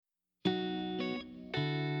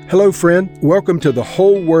Hello, friend. Welcome to the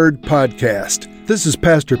Whole Word Podcast. This is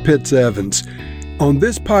Pastor Pitts Evans. On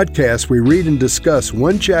this podcast, we read and discuss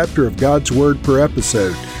one chapter of God's Word per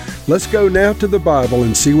episode. Let's go now to the Bible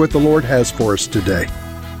and see what the Lord has for us today.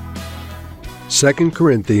 2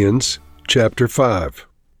 Corinthians chapter 5.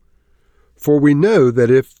 For we know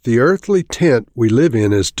that if the earthly tent we live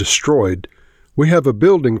in is destroyed, we have a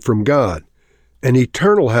building from God, an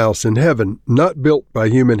eternal house in heaven, not built by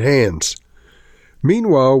human hands.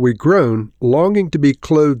 Meanwhile we groan, longing to be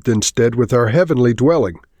clothed instead with our heavenly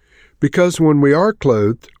dwelling, because when we are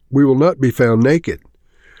clothed, we will not be found naked.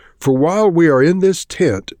 For while we are in this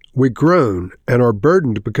tent, we groan and are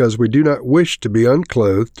burdened because we do not wish to be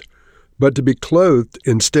unclothed, but to be clothed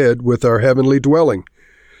instead with our heavenly dwelling,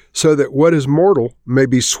 so that what is mortal may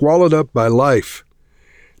be swallowed up by life.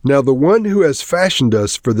 Now the one who has fashioned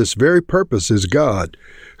us for this very purpose is God,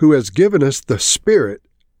 who has given us the Spirit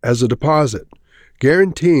as a deposit,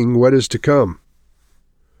 guaranteeing what is to come.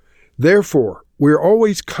 Therefore, we are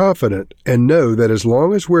always confident and know that as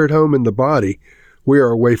long as we're at home in the body, we are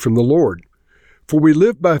away from the Lord. For we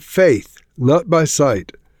live by faith, not by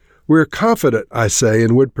sight. We are confident, I say,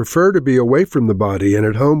 and would prefer to be away from the body and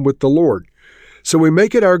at home with the Lord. So we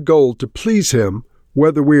make it our goal to please Him,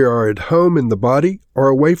 whether we are at home in the body or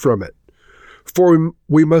away from it. For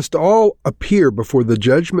we must all appear before the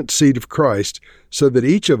judgment seat of Christ, so that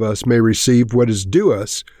each of us may receive what is due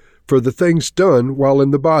us for the things done while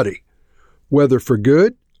in the body, whether for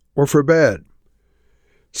good or for bad.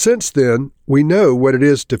 Since then we know what it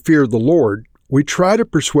is to fear the Lord, we try to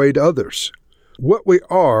persuade others. What we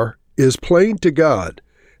are is plain to God,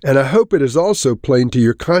 and I hope it is also plain to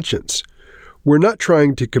your conscience. We're not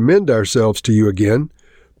trying to commend ourselves to you again,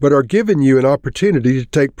 but are giving you an opportunity to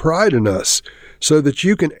take pride in us, so that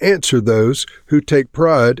you can answer those who take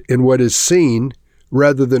pride in what is seen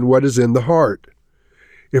rather than what is in the heart.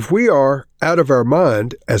 If we are out of our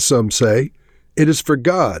mind, as some say, it is for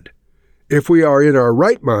God. If we are in our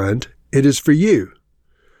right mind, it is for you.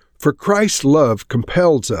 For Christ's love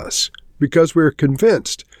compels us, because we are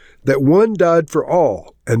convinced that one died for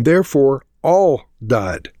all, and therefore all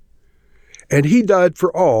died. And He died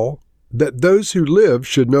for all, that those who live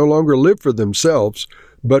should no longer live for themselves,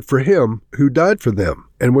 but for Him who died for them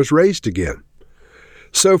and was raised again.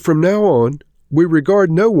 So from now on, we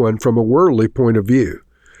regard no one from a worldly point of view.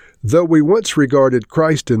 Though we once regarded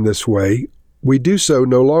Christ in this way, we do so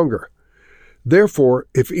no longer. Therefore,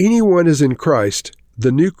 if anyone is in Christ,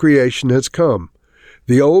 the new creation has come.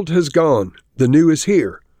 The old has gone, the new is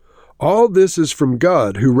here. All this is from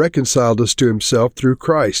God, who reconciled us to Himself through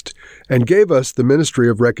Christ, and gave us the ministry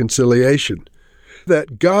of reconciliation.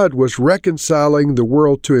 That God was reconciling the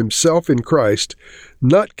world to Himself in Christ,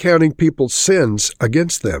 not counting people's sins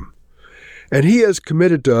against them. And He has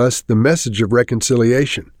committed to us the message of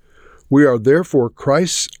reconciliation. We are therefore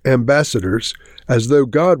Christ's ambassadors, as though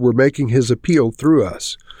God were making His appeal through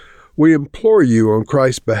us. We implore you on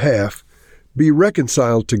Christ's behalf, be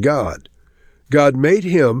reconciled to God. God made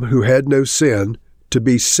Him who had no sin to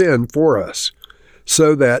be sin for us,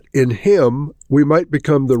 so that in Him we might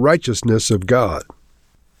become the righteousness of God.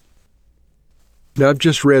 Now, I've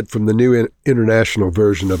just read from the New International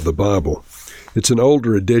Version of the Bible. It's an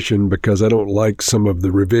older edition because I don't like some of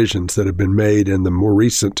the revisions that have been made in the more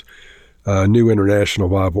recent New International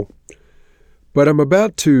Bible. But I'm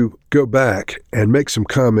about to go back and make some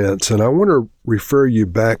comments, and I want to refer you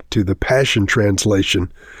back to the Passion Translation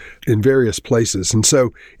in various places. And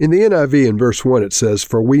so in the NIV in verse 1 it says,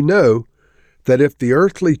 "For we know that if the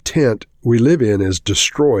earthly tent we live in is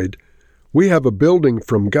destroyed, we have a building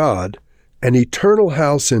from God, an eternal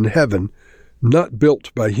house in heaven, not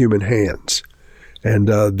built by human hands." And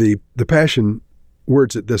the Passion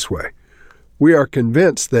words it this way: "We are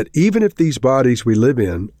convinced that even if these bodies we live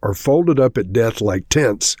in are folded up at death like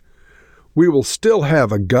tents, we will still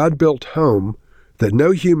have a God-built home that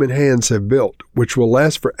no human hands have built, which will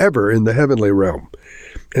last forever in the heavenly realm."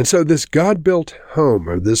 And so this God-built home,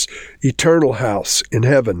 or this eternal house in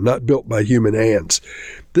heaven, not built by human hands,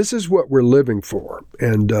 this is what we're living for.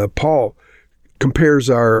 And Paul compares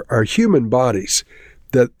our human bodies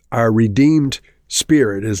that our redeemed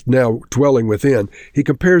Spirit is now dwelling within. He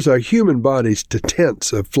compares our human bodies to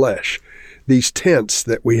tents of flesh, these tents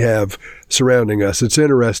that we have surrounding us. It's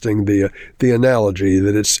interesting, the analogy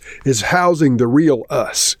that it's housing the real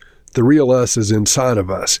us. The real us is inside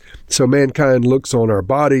of us. So mankind looks on our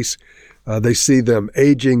bodies. They see them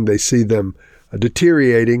aging. They see them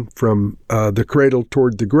deteriorating from the cradle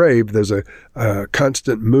toward the grave. There's a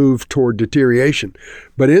constant move toward deterioration.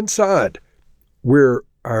 But inside,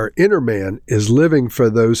 our inner man is living for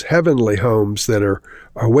those heavenly homes that are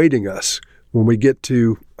awaiting us when we get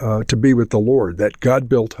to be with the Lord, that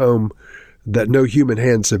God-built home that no human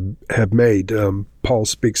hands have made, Paul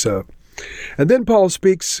speaks of. And then Paul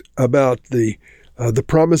speaks about the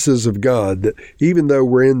promises of God, that even though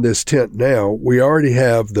we're in this tent now, we already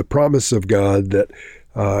have the promise of God that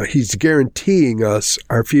he's guaranteeing us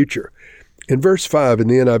our future. In verse 5 in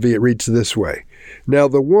the NIV, it reads this way: "Now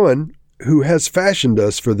the one who has fashioned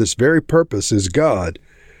us for this very purpose is God,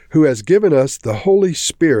 who has given us the Holy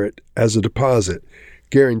Spirit as a deposit,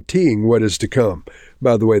 guaranteeing what is to come."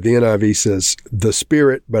 By the way, the NIV says the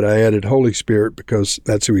Spirit, but I added Holy Spirit because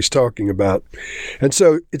that's who he's talking about. And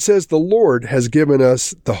so it says the Lord has given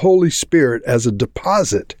us the Holy Spirit as a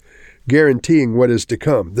deposit, guaranteeing what is to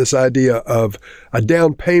come. This idea of a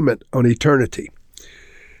down payment on eternity.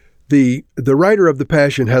 The writer of the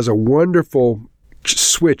Passion has a wonderful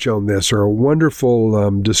switch on this, or a wonderful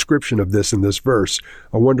description of this in this verse,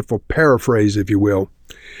 a wonderful paraphrase, if you will.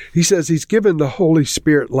 He says he's given the Holy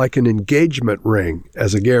Spirit like an engagement ring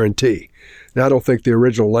as a guarantee. Now, I don't think the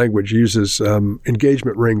original language uses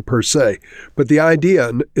engagement ring per se, but the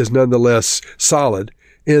idea is nonetheless solid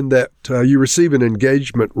in that you receive an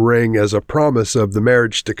engagement ring as a promise of the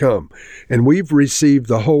marriage to come. And we've received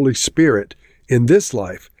the Holy Spirit in this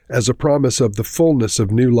life as a promise of the fullness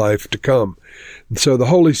of new life to come. And so the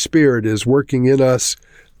Holy Spirit is working in us,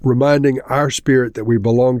 reminding our spirit that we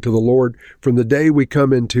belong to the Lord from the day we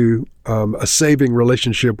come into a saving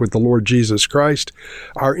relationship with the Lord Jesus Christ.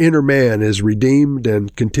 Our inner man is redeemed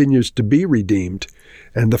and continues to be redeemed,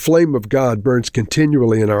 and the flame of God burns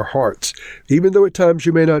continually in our hearts. Even though at times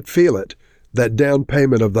you may not feel it, that down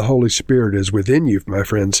payment of the Holy Spirit is within you, my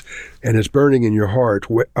friends, and is burning in your heart,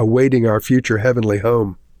 awaiting our future heavenly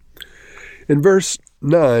home. In verse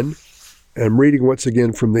 9, I'm reading once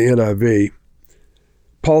again from the NIV,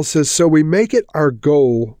 Paul says, "So we make it our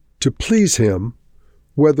goal to please him,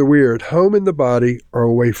 whether we are at home in the body or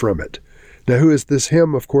away from it." Now, who is this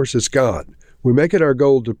him? Of course, it's God. We make it our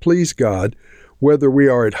goal to please God, whether we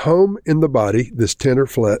are at home in the body, this tent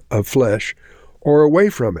of flesh, or away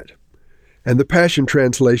from it. And the Passion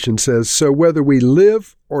Translation says, "So whether we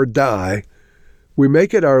live or die, we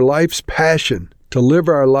make it our life's passion to live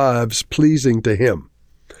our lives pleasing to him."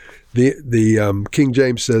 The King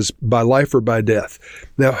James says, by life or by death.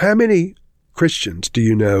 Now, how many Christians do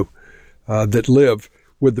you know that live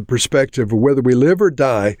with the perspective of whether we live or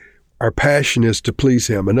die, our passion is to please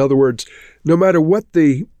him? In other words, no matter what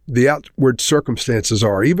the outward circumstances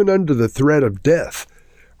are, even under the threat of death,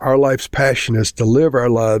 our life's passion is to live our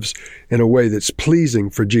lives in a way that's pleasing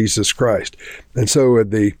for Jesus Christ. And so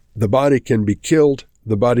the body can be killed,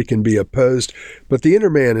 the body can be opposed, but the inner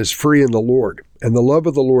man is free in the Lord, and the love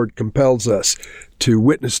of the Lord compels us to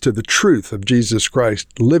witness to the truth of Jesus Christ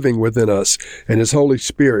living within us and his Holy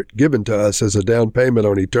Spirit given to us as a down payment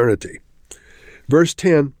on eternity. Verse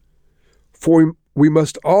 10, "For we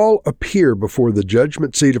must all appear before the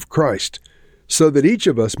judgment seat of Christ, so that each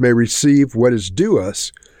of us may receive what is due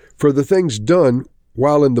us for the things done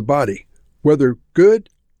while in the body, whether good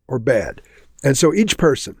or bad." And so each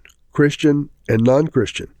person, Christian and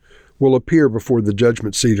non-Christian, will appear before the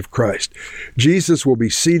judgment seat of Christ. Jesus will be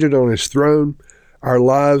seated on his throne. Our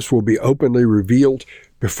lives will be openly revealed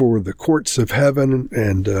before the courts of heaven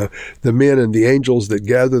and the men and the angels that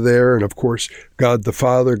gather there, and of course, God the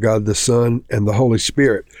Father, God the Son, and the Holy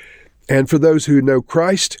Spirit. And for those who know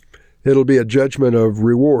Christ, it'll be a judgment of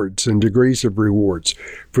rewards and degrees of rewards.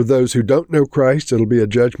 For those who don't know Christ, it'll be a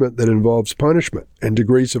judgment that involves punishment and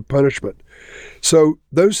degrees of punishment. So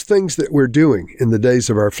those things that we're doing in the days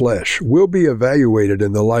of our flesh will be evaluated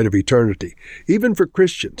in the light of eternity. Even for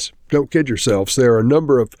Christians, don't kid yourselves, there are a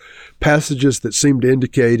number of passages that seem to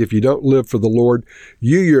indicate if you don't live for the Lord,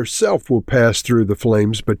 you yourself will pass through the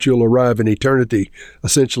flames, but you'll arrive in eternity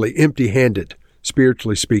essentially empty-handed.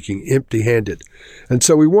 Spiritually speaking, empty-handed. And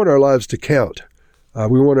so we want our lives to count.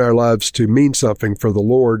 We want our lives to mean something for the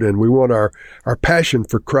Lord, and we want our passion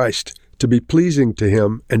for Christ to be pleasing to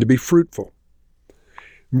him and to be fruitful.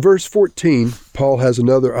 In verse 14, Paul has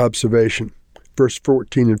another observation. Verse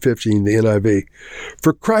 14 and 15, the NIV.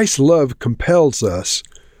 "For Christ's love compels us,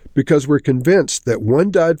 because we're convinced that one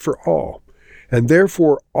died for all, and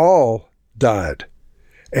therefore all died.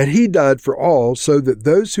 And he died for all, so that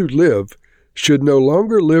those who live should no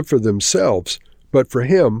longer live for themselves, but for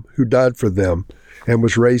him who died for them and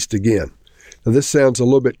was raised again." Now, this sounds a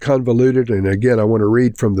little bit convoluted, and again, I want to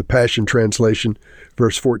read from the Passion Translation,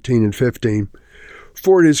 verse 14 and 15.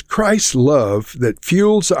 "For it is Christ's love that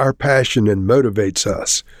fuels our passion and motivates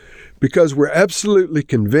us, because we're absolutely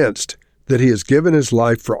convinced that he has given his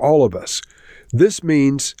life for all of us. This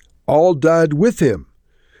means all died with him,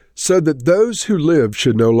 so that those who live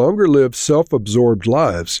should no longer live self-absorbed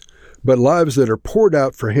lives, but lives that are poured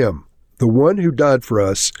out for Him, the one who died for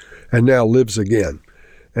us and now lives again.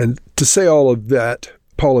 And to say all of that,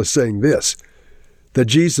 Paul is saying this, that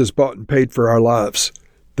Jesus bought and paid for our lives,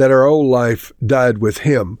 that our old life died with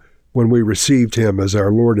Him when we received Him as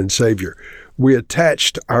our Lord and Savior. We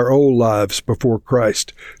attached our old lives before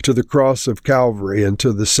Christ to the cross of Calvary and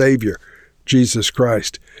to the Savior, Jesus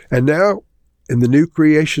Christ. And now, in the new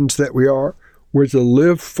creations that we are, we're to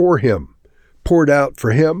live for Him, poured out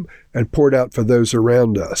for Him and poured out for those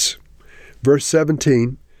around us. Verse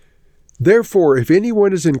 17, therefore, if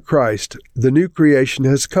anyone is in Christ, the new creation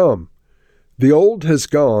has come. The old has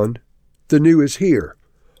gone, the new is here.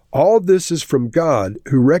 All this is from God,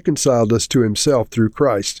 who reconciled us to Himself through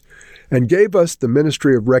Christ and gave us the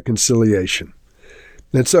ministry of reconciliation.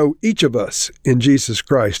 And so each of us in Jesus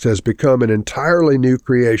Christ has become an entirely new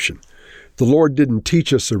creation. The Lord didn't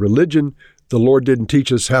teach us a religion. The Lord didn't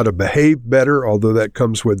teach us how to behave better, although that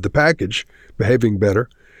comes with the package, behaving better.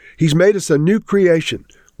 He's made us a new creation.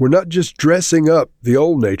 We're not just dressing up the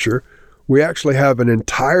old nature. We actually have an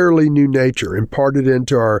entirely new nature imparted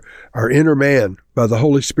into our inner man by the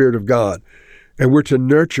Holy Spirit of God. And we're to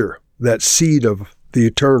nurture that seed of the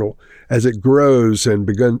eternal as it grows and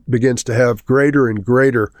begins to have greater and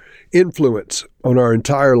greater influence on our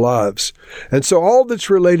entire lives. And so all that's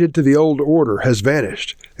related to the old order has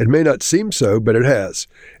vanished. It may not seem so, but it has.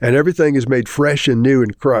 And everything is made fresh and new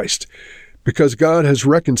in Christ, because God has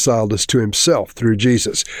reconciled us to Himself through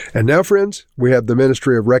Jesus. And now, friends, we have the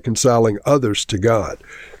ministry of reconciling others to God.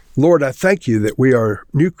 Lord, I thank You that we are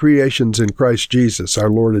new creations in Christ Jesus, our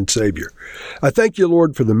Lord and Savior. I thank You,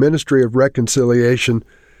 Lord, for the ministry of reconciliation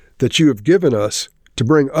that You have given us to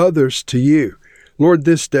bring others to You. Lord,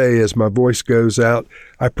 this day as my voice goes out,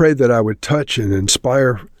 I pray that I would touch and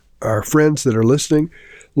inspire our friends that are listening,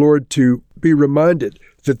 Lord, to be reminded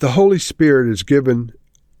that the Holy Spirit is given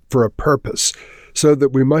for a purpose, so that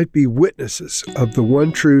we might be witnesses of the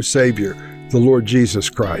one true Savior, the Lord Jesus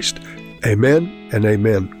Christ. Amen and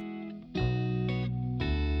amen.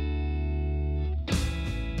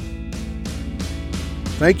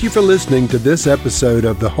 Thank you for listening to this episode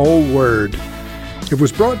of The Whole Word. It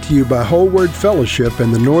was brought to you by Whole Word Fellowship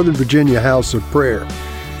and the Northern Virginia House of Prayer.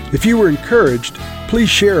 If you were encouraged, please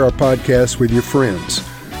share our podcast with your friends.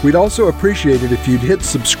 We'd also appreciate it if you'd hit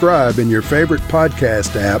subscribe in your favorite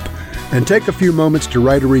podcast app and take a few moments to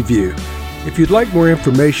write a review. If you'd like more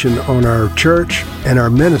information on our church and our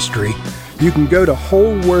ministry, you can go to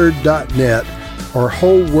wholeword.net or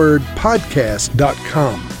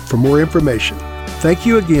wholewordpodcast.com for more information. Thank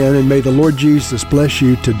you again, and may the Lord Jesus bless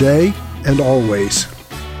you today and always.